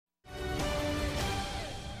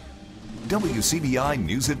WCBI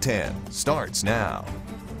News at 10 starts now.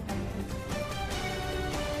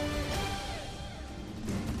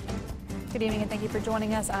 Good evening and thank you for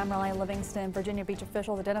joining us. I'm Riley Livingston. Virginia Beach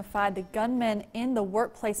officials identified the gunman in the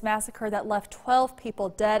workplace massacre that left 12 people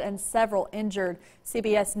dead and several injured.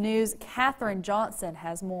 CBS News' Katherine Johnson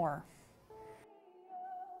has more.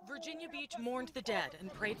 Virginia Beach mourned the dead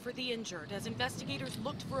and prayed for the injured as investigators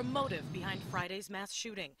looked for a motive behind Friday's mass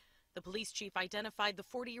shooting. The police chief identified the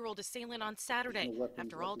 40-year-old assailant on Saturday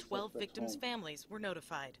after all 12 victims' families were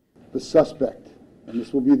notified. The suspect, and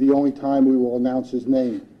this will be the only time we will announce his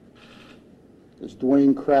name, is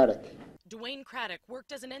Dwayne Craddock. Dwayne Craddock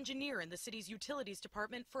worked as an engineer in the city's utilities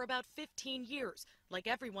department for about 15 years. Like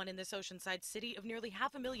everyone in this oceanside city of nearly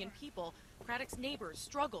 500,000 people, Craddock's neighbors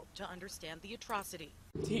struggled to understand the atrocity.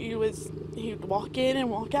 He'd walk in and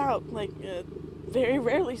walk out, very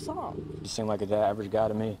rarely saw him. He seemed like an average guy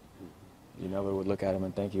to me. You never would look at him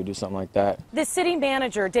and think he would do something like that. The city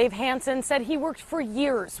manager, Dave Hansen, said he worked for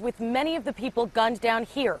years with many of the people gunned down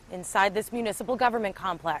here inside this municipal government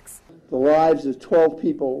complex. The lives of 12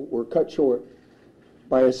 people were cut short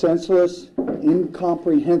by a senseless,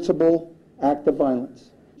 incomprehensible act of violence.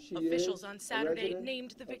 Officials on Saturday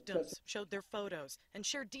named the victims, showed their photos, and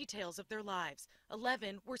shared details of their lives.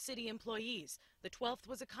 11 were city employees. The 12th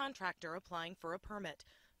was a contractor applying for a permit.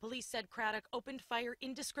 Police said Craddock opened fire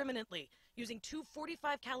indiscriminately, using two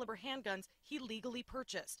 .45 caliber handguns he legally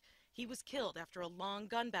purchased. He was killed after a long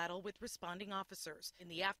gun battle with responding officers. In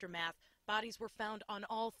the aftermath, bodies were found on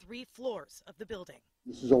all 3 floors of the building.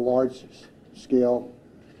 This is a large-scale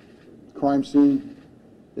crime scene.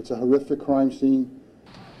 It's a horrific crime scene.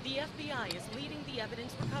 The FBI is leading the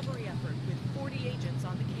evidence recovery effort with 40 agents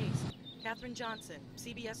on the case. Katherine Johnson,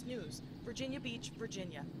 CBS News, Virginia Beach,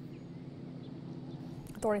 Virginia.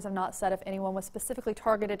 Authorities have not said if anyone was specifically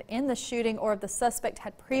targeted in the shooting or if the suspect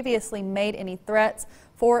had previously made any threats.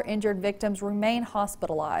 4 injured victims remain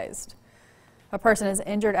hospitalized. A person is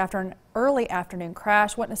injured after an early afternoon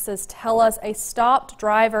crash. Witnesses tell us a stopped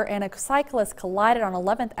driver and a cyclist collided on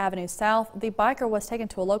 11th Avenue South. The biker was taken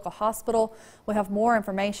to a local hospital. We'll have more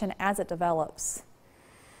information as it develops.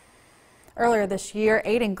 Earlier this year,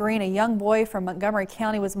 Aiden Green, a young boy from Montgomery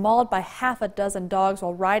County, was mauled by half a dozen dogs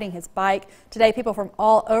while riding his bike. Today, people from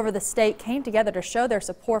all over the state came together to show their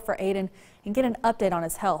support for Aiden and get an update on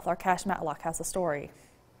his health. Our Cash Matlock has the story.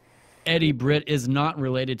 Eddie Britt is not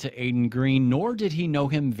related to Aiden Green, nor did he know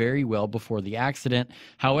him very well before the accident.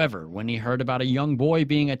 However, when he heard about a young boy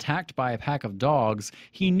being attacked by a pack of dogs,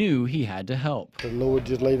 he knew he had to help. The Lord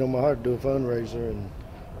just laid on my heart to do a fundraiser, and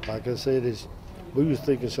like I said, we was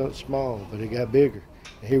thinking something small, but it got bigger.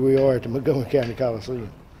 And here we are at the Montgomery County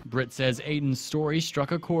Coliseum. Britt says Aiden's story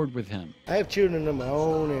struck a chord with him. I have children of my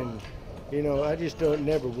own, and I just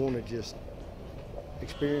never want to just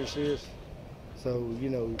experience this. So,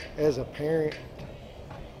 as a parent,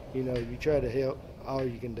 you try to help all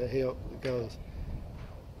you can to help, because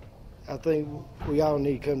I think we all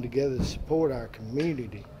need to come together to support our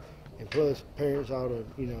community. And plus, parents ought to,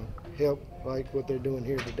 help like what they're doing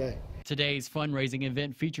here today. Today's fundraising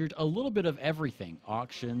event featured a little bit of everything: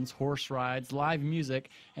 auctions, horse rides, live music,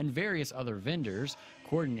 and various other vendors.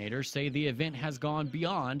 Coordinators say the event has gone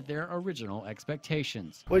beyond their original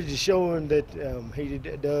expectations. Well, just showing that he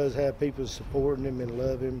does have people supporting him and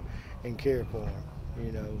love him and care for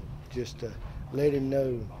him, just to let him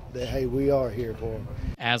know that, hey, we are here for him.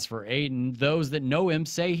 As for Aiden, those that know him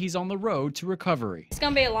say he's on the road to recovery. It's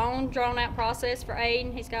going to be a long, drawn-out process for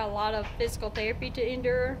Aiden. He's got a lot of physical therapy to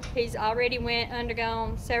endure. He's already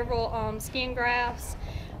undergone several skin grafts,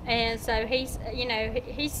 and so he's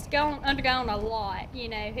undergone a lot. He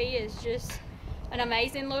is just an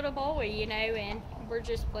amazing little boy, and we're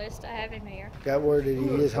just blessed to have him here. Got word that he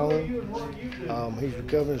is home. He's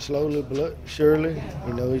recovering slowly but surely.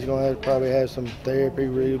 He's going to probably have some therapy,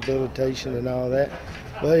 rehabilitation, and all that.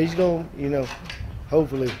 But he's going to,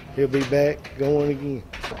 hopefully he'll be back going again.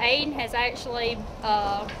 Aiden has actually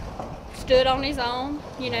stood on his own.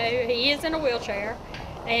 He is in a wheelchair.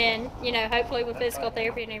 And, hopefully with physical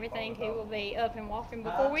therapy and everything, he will be up and walking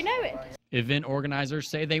before we know it. Event organizers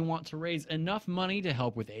say they want to raise enough money to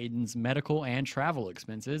help with Aiden's medical and travel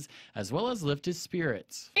expenses, as well as lift his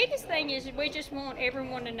spirits. The biggest thing is we just want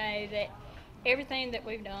everyone to know that everything that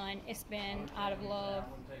we've done has been out of love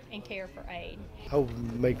and care for Aiden. Hope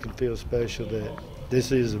make him feel special that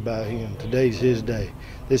this is about him. Today's his day.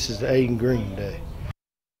 This is the Aiden Green Day.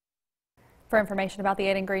 For information about the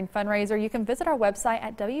Aiden Green fundraiser, you can visit our website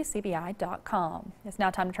at WCBI.com. It's now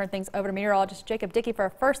time to turn things over to meteorologist Jacob Dickey for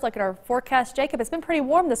a first look at our forecast. Jacob, it's been pretty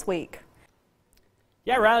warm this week.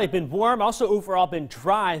 Yeah, Riley, been warm, also overall been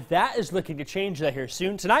dry. That is looking to change that here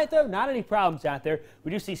soon. Tonight, though, not any problems out there. We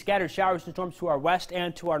do see scattered showers and storms to our west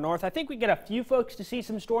and to our north. I think we get a few folks to see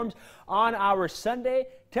some storms on our Sunday.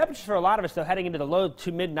 Temperatures for a lot of us, though, heading into the low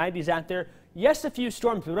to mid-90s out there. Yes, a few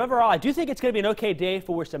storms, but overall, I do think it's going to be an okay day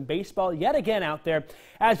for some baseball yet again out there.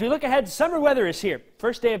 As we look ahead, summer weather is here.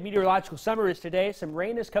 First day of meteorological summer is today. Some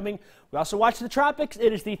rain is coming. We also watch the tropics.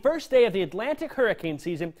 It is the first day of the Atlantic hurricane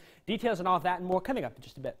season. Details on all of that and more coming up in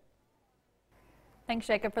just a bit. Thanks,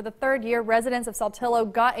 Jacob. For the third year, residents of Saltillo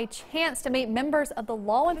got a chance to meet members of the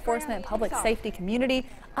law enforcement and public safety community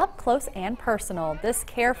up close and personal. This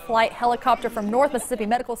Care Flight helicopter from North Mississippi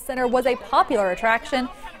Medical Center was a popular attraction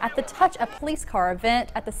at the Touch a Police Car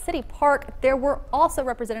event at the city park. There were also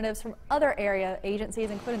representatives from other area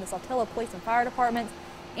agencies, including the Saltillo Police and Fire Departments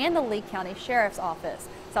and the Lee County Sheriff's Office.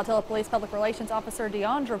 Saltillo Police Public Relations Officer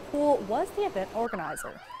Deandra Poole was the event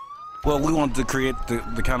organizer. Well, we wanted to create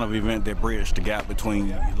the kind of event that bridged the gap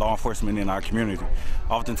between law enforcement and our community.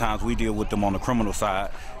 Oftentimes we deal with them on the criminal side,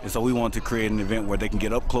 and so we wanted to create an event where they can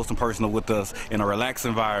get up close and personal with us in a relaxed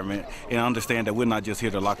environment and understand that we're not just here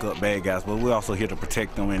to lock up bad guys, but we're also here to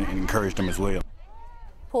protect them and encourage them as well.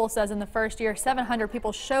 Poole says in the first year, 700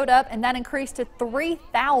 people showed up, and that increased to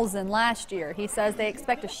 3,000 last year. He says they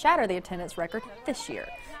expect to shatter the attendance record this year.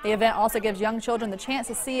 The event also gives young children the chance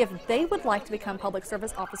to see if they would like to become public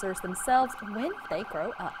service officers themselves when they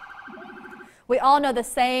grow up. We all know the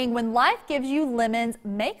saying, when life gives you lemons,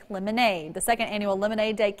 make lemonade. The second annual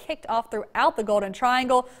Lemonade Day kicked off throughout the Golden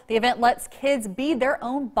Triangle. The event lets kids be their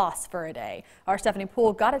own boss for a day. Our Stephanie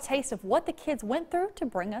Poole got a taste of what the kids went through to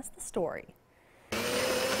bring us the story.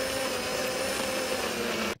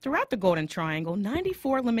 Throughout the Golden Triangle,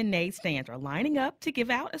 94 lemonade stands are lining up to give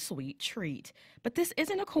out a sweet treat. But this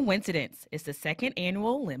isn't a coincidence. It's the second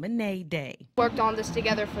annual Lemonade Day. Worked on this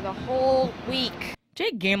together for the whole week.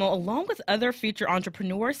 Jake Gamble, along with other future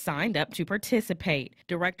entrepreneurs, signed up to participate.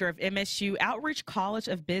 Director of MSU Outreach College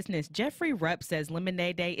of Business, Jeffrey Rupp, says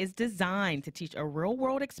Lemonade Day is designed to teach a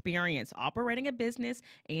real-world experience operating a business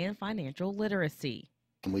and financial literacy.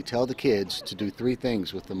 And we tell the kids to do three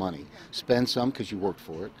things with the money. Spend some because you worked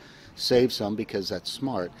for it, save some because that's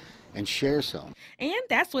smart, and share some. And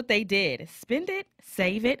that's what they did. Spend it,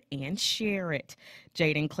 save it, and share it.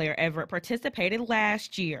 Jaden Claire Everett participated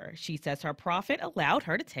last year. She says her profit allowed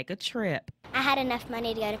her to take a trip. I had enough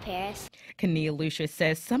money to go to Paris. Kania Lucia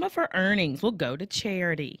says some of her earnings will go to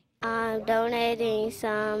charity. I'm donating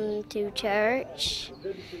some to church,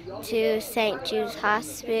 to St. Jude's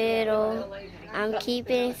Hospital. I'm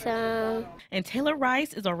keeping some. And Taylor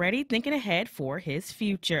Rice is already thinking ahead for his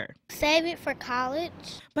future. Save it for college.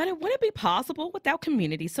 But it wouldn't be possible without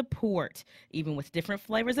community support. Even with different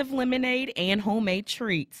flavors of lemonade and homemade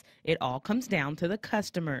treats, it all comes down to the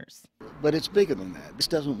customers. But it's bigger than that. This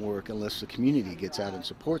doesn't work unless the community gets out and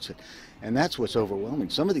supports it. And that's what's overwhelming.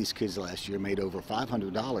 Some of these kids last year made over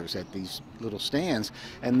 $500 at these little stands,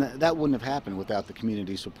 and that wouldn't have happened without the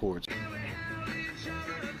community support.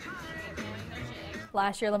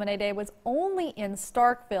 Last year, Lemonade Day was only in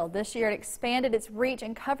Starkville. This year, it expanded its reach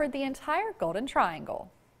and covered the entire Golden Triangle.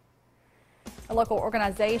 A local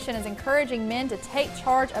organization is encouraging men to take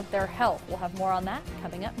charge of their health. We'll have more on that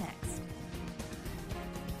coming up next.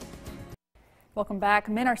 Welcome back.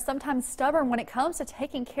 Men are sometimes stubborn when it comes to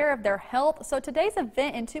taking care of their health. So today's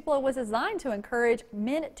event in Tupelo was designed to encourage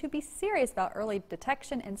men to be serious about early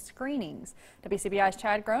detection and screenings. WCBI's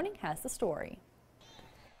Chad Groening has the story.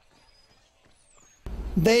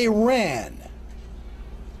 They ran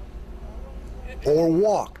or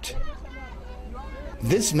walked.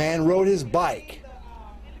 This man rode his bike,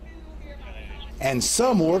 and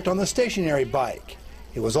some worked on the stationary bike.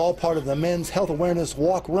 It was all part of the Men's Health Awareness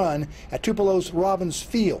Walk Run at Tupelo's Robbins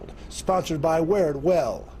Field, sponsored by Wear It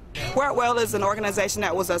Well. Wear It Well is an organization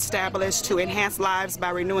that was established to enhance lives by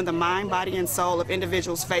renewing the mind, body, and soul of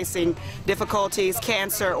individuals facing difficulties,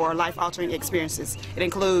 cancer, or life-altering experiences. It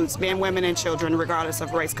includes men, women, and children, regardless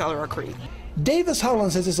of race, color, or creed. Davis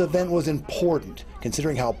Holland says this event was important,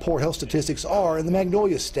 considering how poor health statistics are in the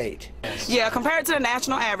Magnolia State. Yeah, compared to the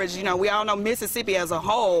national average, you know, we all know Mississippi as a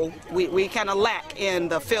whole, we kind of lack in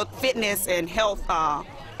the fitness and health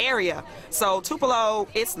area. So Tupelo,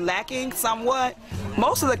 it's lacking somewhat.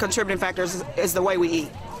 Most of the contributing factors is the way we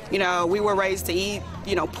eat. You know, we were raised to eat,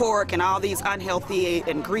 you know, pork and all these unhealthy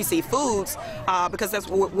and greasy foods because that's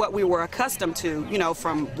what we were accustomed to, you know,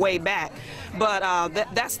 from way back. But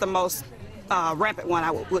that's the most rampant one,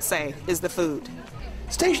 I would say, is the food.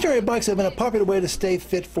 Stationary bikes have been a popular way to stay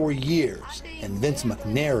fit for years, and Vince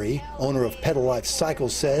McNary, owner of Pedal Life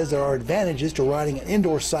Cycles, says there are advantages to riding an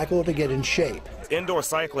indoor cycle to get in shape. indoor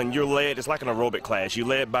cycling, you're led, it's like an aerobic class. You're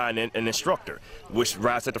led by an instructor, which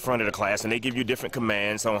rides at the front of the class, and they give you different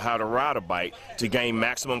commands on how to ride a bike to gain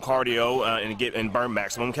maximum cardio and burn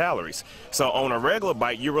maximum calories. So on a regular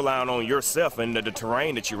bike, you're relying on yourself and the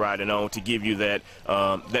terrain that you're riding on to give you that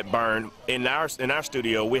that burn. In our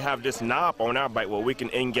studio, we have this knob on our bike where we can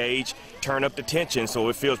engage, turn up the tension so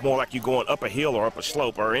it feels more like you're going up a hill or up a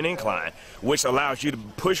slope or an incline, which allows you to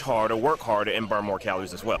push harder, work harder, and burn more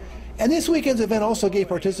calories as well. And this weekend's event also gave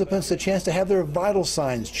participants the chance to have their vital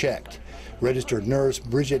signs checked. Registered nurse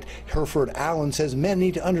Bridget Herford Allen says men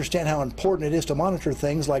need to understand how important it is to monitor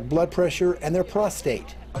things like blood pressure and their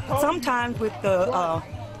prostate. Sometimes with the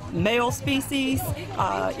male species,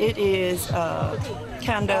 it is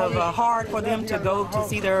kind of hard for them to go to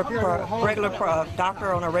see their regular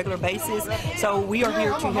doctor on a regular basis. So we are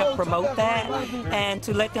here to help promote that and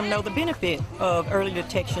to let them know the benefit of early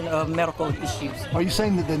detection of medical issues. Are you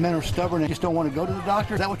saying that the men are stubborn and just don't want to go to the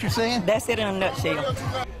doctor? Is that what you're saying? That's it in a nutshell.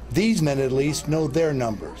 These men at least know their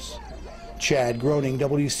numbers. Chad Groening,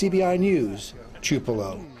 WCBI News,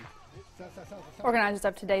 Tupelo. Organizers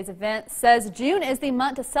of today's event says June is the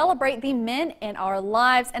month to celebrate the men in our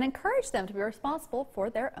lives and encourage them to be responsible for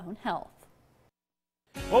their own health.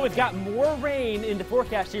 Well, we've got more rain in the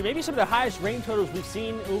forecast here. Maybe some of the highest rain totals we've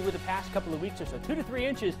seen over the past couple of weeks or so. 2 to 3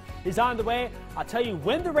 inches is on the way. I'll tell you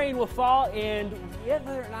when the rain will fall and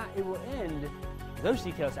whether or not it will end. Those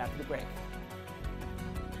details after the break.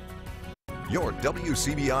 Your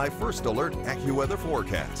WCBI First Alert AccuWeather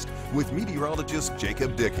forecast with meteorologist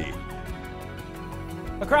Jacob Dickey.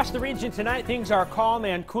 Across the region tonight, things are calm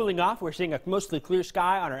and cooling off. We're seeing a mostly clear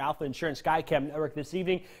sky on our Alpha Insurance SkyCam network this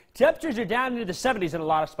evening. Temperatures are down into the 70s in a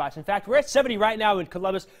lot of spots. In fact, we're at 70 right now in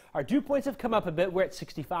Columbus. Our dew points have come up a bit. We're at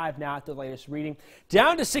 65 now at the latest reading.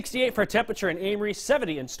 Down to 68 for a temperature in Amory,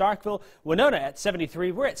 70 in Starkville, Winona at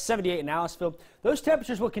 73. We're at 78 in Aliceville. Those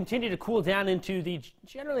temperatures will continue to cool down into the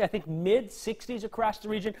generally, I think, mid-60s across the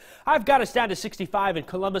region. I've got us down to 65 in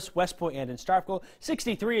Columbus, West Point, and in Starkville,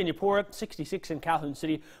 63 in Eupora, 66 in Calhoun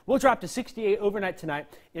City. We'll drop to 68 overnight tonight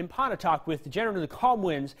in Pontotoc with generally calm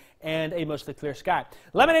winds and a mostly clear sky.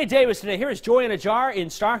 Lemonade Day was today. Here is Joy in a Jar in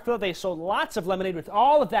Starkville. They sold lots of lemonade with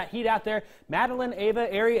all of that heat out there. Madeline,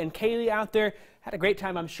 Ava, Ari, and Kaylee out there had a great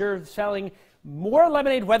time, I'm sure, selling more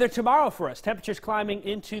lemonade weather tomorrow for us. Temperatures climbing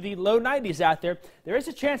into the low 90s out there. There is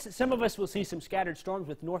a chance that some of us will see some scattered storms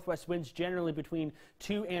with northwest winds generally between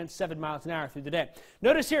 2 and 7 miles an hour through the day.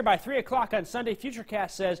 Notice here by 3 o'clock on Sunday,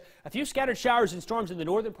 Futurecast says a few scattered showers and storms in the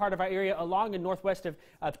northern part of our area along and northwest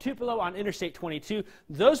of Tupelo on Interstate 22.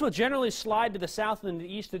 Those will generally slide to the south and the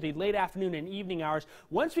east through the late afternoon and evening hours.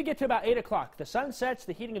 Once we get to about 8 o'clock, the sun sets,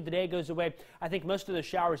 the heating of the day goes away. I think most of the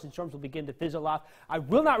showers and storms will begin to fizzle off. I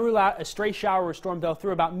will not rule out a stray shower or storm though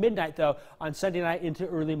through about midnight though on Sunday night into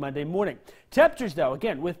early Monday morning. Temperatures though,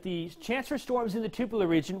 again, with the chance for storms in the Tupelo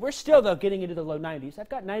region, we're still though getting into the low 90s. I've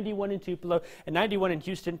got 91 in Tupelo and 91 in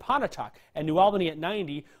Houston, Pontotoc, and New Albany at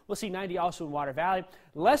 90. We'll see 90 also in Water Valley.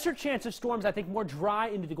 Lesser chance of storms, I think more dry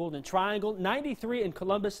into the Golden Triangle. 93 in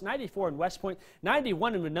Columbus, 94 in West Point,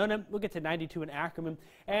 91 in Winona. We'll get to 92 in Ackerman.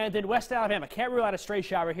 And then West Alabama. Can't rule out a stray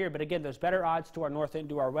shower here, but again, there's better odds to our north and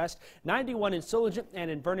to our west. 91 in Silligent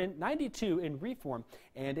and in Vernon, 92 in Reform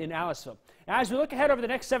and in Aliceville. Now, as we look ahead over the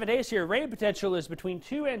next 7 days here, rain potential is between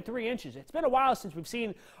 2 and 3 inches. It's been a while since we've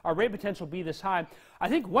seen our rain potential be this high. I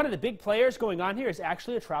think one of the big players going on here is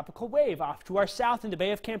actually a tropical wave off to our south in the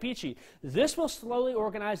Bay of Campeche. This will slowly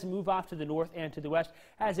organize and move off to the north and to the west,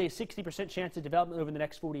 has a 60% chance of development over the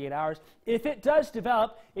next 48 hours. If it does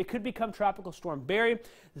develop, it could become Tropical Storm Barry.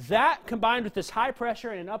 That, combined with this high pressure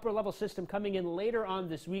and an upper level system coming in later on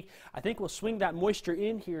this week, I think will swing that moisture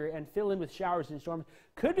in here and fill in with showers and storms.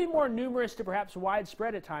 Could be more numerous to perhaps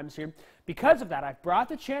widespread at times here. Because of that, I've brought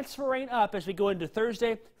the chance for rain up as we go into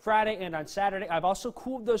Thursday, Friday, and on Saturday. I've also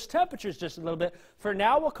cooled those temperatures just a little bit. For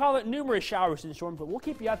now, we'll call it numerous showers and storms, but we'll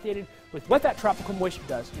keep you updated with what that tropical moisture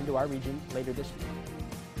does into our region later this week.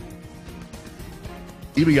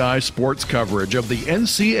 WCBI sports coverage of the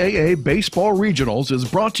NCAA Baseball Regionals is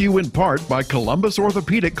brought to you in part by Columbus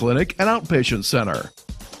Orthopedic Clinic and Outpatient Center.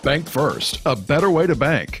 Bank First, a better way to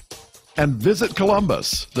bank. And visit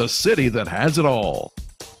Columbus, the city that has it all.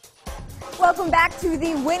 Welcome back to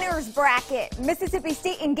the winner's bracket. Mississippi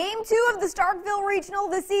State in Game 2 of the Starkville Regional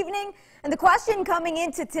this evening. And the question coming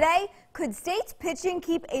into today, could State's pitching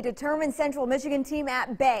keep a determined Central Michigan team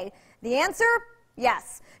at bay? The answer,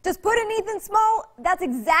 yes. Just put in Ethan Small. That's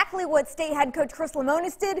exactly what State head coach Chris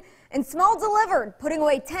Lemonis did. And Small delivered, putting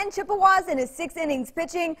away 10 Chippewas in his 6 innings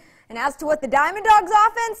pitching. And as to what the Diamond Dogs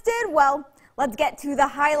offense did, well, let's get to the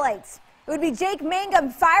highlights. It It would be Jake Mangum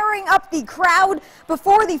firing up the crowd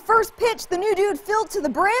before the first pitch. The new dude filled to the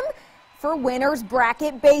brim for winners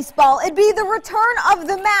bracket baseball. It'd be the return of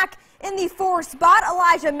the Mac in the 4 spot.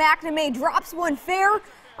 Elijah McNamee drops one fair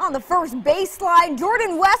on the first baseline.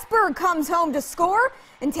 Jordan Westberg comes home to score,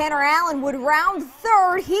 and Tanner Allen would round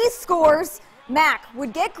third. He scores. Mac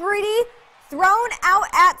would get greedy, thrown out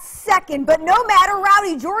at second, but no matter,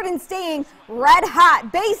 Rowdy Jordan staying red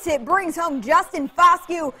hot. Base hit brings home Justin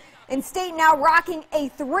Foscue, and State now rocking a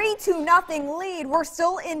 3-0 lead. We're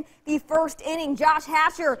still in the first inning. Josh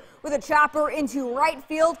Hatcher with a chopper into right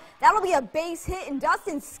field. That'll be a base hit, and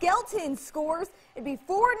Dustin Skelton scores. It'd be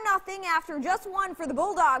 4-0 after just one for the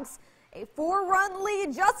Bulldogs. A 4-run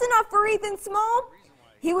lead, just enough for Ethan Small.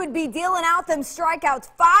 He would be dealing out them strikeouts,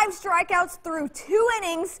 5 strikeouts through 2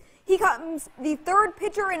 innings. He becomes the 3rd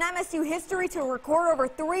pitcher in MSU history to record over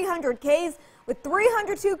 300 Ks with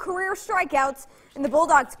 302 career strikeouts, and the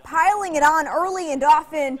Bulldogs piling it on early and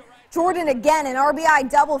often. Jordan again, an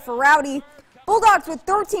RBI double for Rowdy. Bulldogs with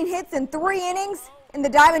 13 hits in 3 innings, and the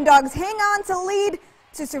Diamond Dogs hang on to lead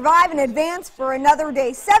to survive and advance for another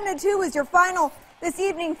day. 7-2 is your final this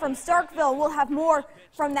evening from Starkville. We'll have more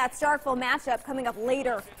from that Starkville matchup coming up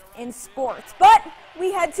later in sports. But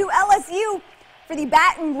we head to LSU for the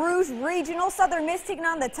Baton Rouge Regional. Southern Miss taking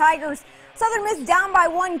on the Tigers. Southern Miss down by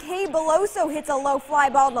 1K. Beloso hits a low fly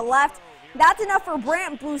ball to left. That's enough for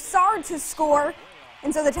Brant Broussard to score.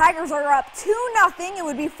 And so the Tigers are up 2-0. It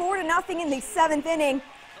would be 4-0 in the 7th inning.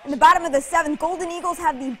 In the bottom of the 7th, Golden Eagles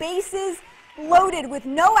have the bases loaded with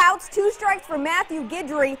no outs. 2 strikes for Matthew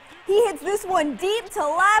Guidry. He hits this one deep to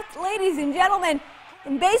left. Ladies and gentlemen,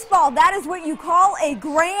 in baseball, that is what you call a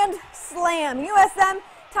grand slam. USM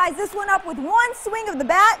ties this one up with 1 swing of the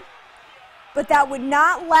bat, but that would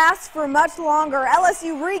not last for much longer.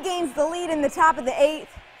 LSU regains the lead in the top of the 8th.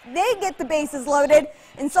 They get the bases loaded,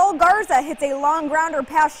 and Saul Garza hits a long grounder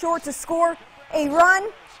past short to score a run,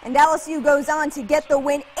 and LSU goes on to get the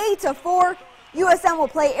win 8-4. USM will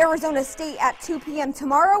play Arizona State at 2 p.m.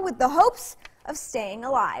 tomorrow with the hopes of staying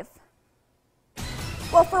alive.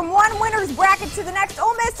 Well, from one winner's bracket to the next,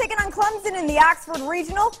 Ole Miss taking on Clemson in the Oxford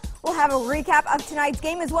Regional. We'll have a recap of tonight's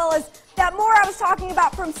game as well as that more I was talking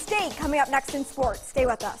about from State coming up next in sports. Stay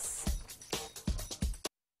with us.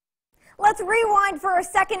 Let's rewind for a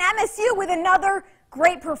second. MSU with another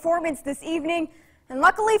great performance this evening. And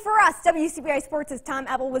luckily for us, WCBI Sports' Tom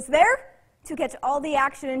Ebel was there to catch all the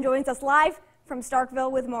action and joins us live from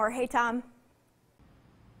Starkville with more. Hey, Tom.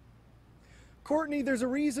 Courtney, there's a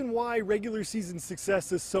reason why regular season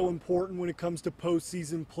success is so important when it comes to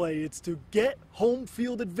postseason play. It's to get home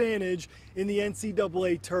field advantage in the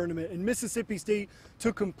NCAA tournament, and Mississippi State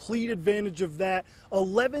took complete advantage of that.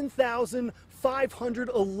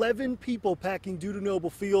 11,511 people packing Duda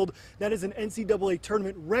Noble Field. That is an NCAA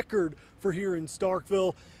tournament record for here in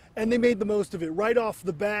Starkville, and they made the most of it right off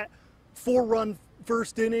the bat. 4-run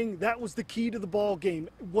first inning, that was the key to the ball game.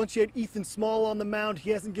 Once you had Ethan Small on the mound,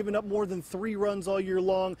 he hasn't given up more than 3 runs all year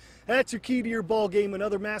long. That's your key to your ball game.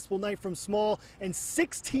 Another masterful night from Small and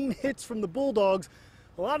 16 hits from the Bulldogs.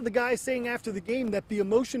 A lot of the guys saying after the game that the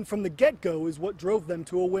emotion from the get-go is what drove them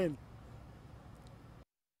to a win.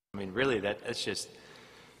 I mean, really, that's just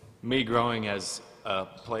me growing as a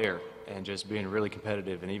player and just being really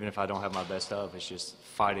competitive. And even if I don't have my best stuff, it's just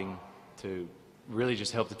fighting to really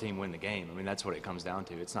just help the team win the game. I mean, that's what it comes down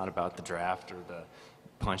to. It's not about the draft or the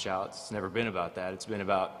punch-outs. It's never been about that. It's been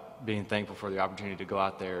about being thankful for the opportunity to go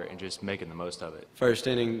out there and just making the most of it. First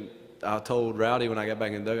inning, I told Rowdy when I got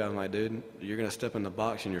back in the dugout, I'm like, dude, you're going to step in the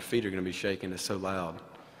box and your feet are going to be shaking. It's so loud.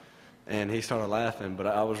 And he started laughing, but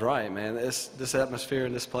I was right, man. This atmosphere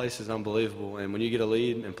in this place is unbelievable. And when you get a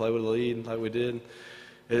lead and play with a lead like we did,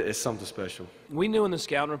 it's something special. We knew in the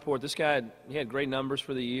scouting report this guy he had great numbers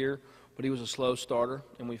for the year, but he was a slow starter,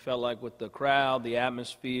 and we felt like with the crowd, the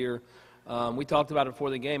atmosphere, we talked about it before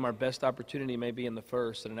the game, our best opportunity may be in the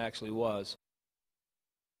first, and it actually was.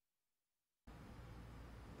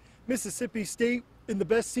 Mississippi State in the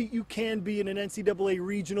best seat you can be in an NCAA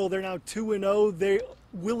regional. They're now 2-0. They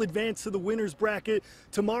will advance to the winner's bracket.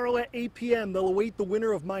 Tomorrow at 8 p.m., they'll await the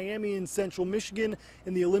winner of Miami and Central Michigan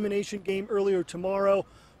in the elimination game earlier tomorrow.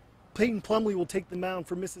 Peyton Plumlee will take the mound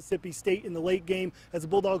for Mississippi State in the late game as the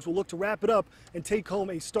Bulldogs will look to wrap it up and take home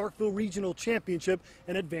a Starkville Regional Championship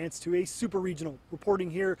and advance to a Super Regional. Reporting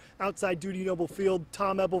here outside Duda Noble Field,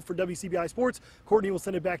 Tom Ebel for WCBI Sports. Courtney will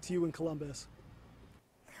send it back to you in Columbus.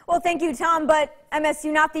 Well, thank you, Tom, but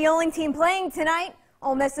MSU not the only team playing tonight.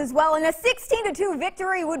 Ole Miss as well, and a 16-2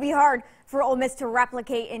 victory would be hard for Ole Miss to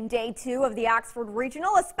replicate in day 2 of the Oxford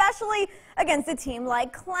Regional, especially against a team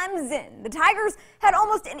like Clemson. The Tigers had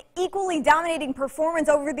almost an equally dominating performance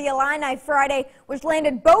over the Illini Friday, which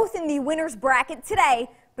landed both in the winner's bracket today,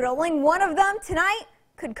 but only one of them tonight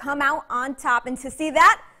could come out on top. And to see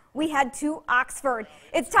that, we head to Oxford.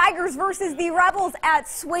 It's Tigers versus the Rebels at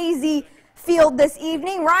Swayze Field this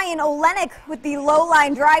evening. Ryan Olenek with the low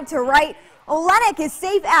line drive to right. Olenek is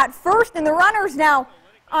safe at first, and the runners now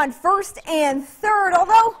on first and third,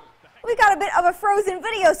 although we got a bit of a frozen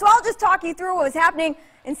video, so I'll just talk you through what was happening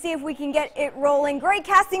and see if we can get it rolling. Gray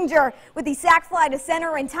Kessinger with the sac fly to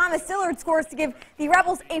center, and Thomas Sillard scores to give the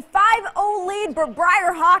Rebels a 5-0 lead, but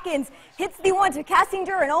Briar Hawkins hits the one to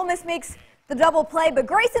Kessinger, and Ole Miss makes the double play, but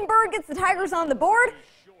Grayson Bird gets the Tigers on the board.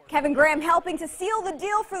 Kevin Graham helping to seal the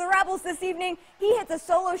deal for the Rebels this evening. He hits a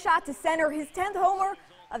solo shot to center, his 10th homer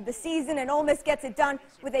of the season, and Ole Miss gets it done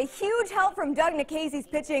with a huge help from Doug Nikhazy's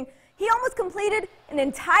pitching. He almost completed an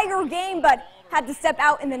entire game, but had to step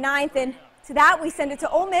out in the 9th, and to that we send it to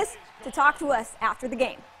Ole Miss to talk to us after the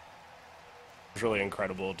game. It's really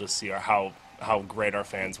incredible to see how great our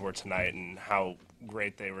fans were tonight and how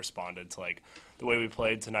great they responded to, like, the way we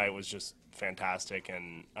played tonight was just fantastic,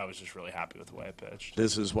 and I was just really happy with the way I pitched.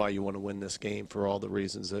 This is why you want to win this game for all the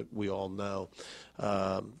reasons that we all know,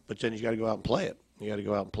 but then you got to go out and play it. You got to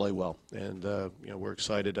go out and play well, and you know, we're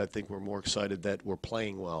excited. I think we're more excited that we're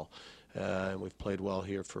playing well, and we've played well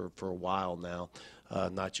here for a while now,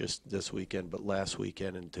 not just this weekend but last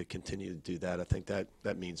weekend, and to continue to do that, I think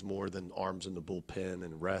that means more than arms in the bullpen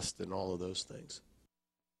and rest and all of those things.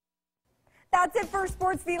 That's it for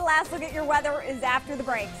sports. The last look at your weather is after the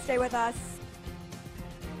break. Stay with us.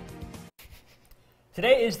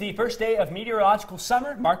 Today is the first day of meteorological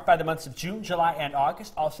summer, marked by the months of June, July, and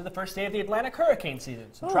August. Also the first day of the Atlantic hurricane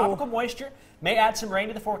season. Some tropical moisture may add some rain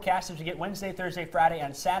to the forecast as we get Wednesday, Thursday, Friday,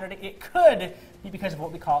 and Saturday. It could be because of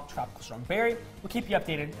what we call Tropical Storm Barry. We'll keep you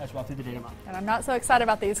updated as well through the day tomorrow. And I'm not so excited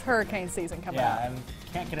about these hurricane season coming up. Yeah, and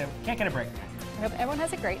can't get a break. I hope everyone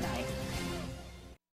has a great night.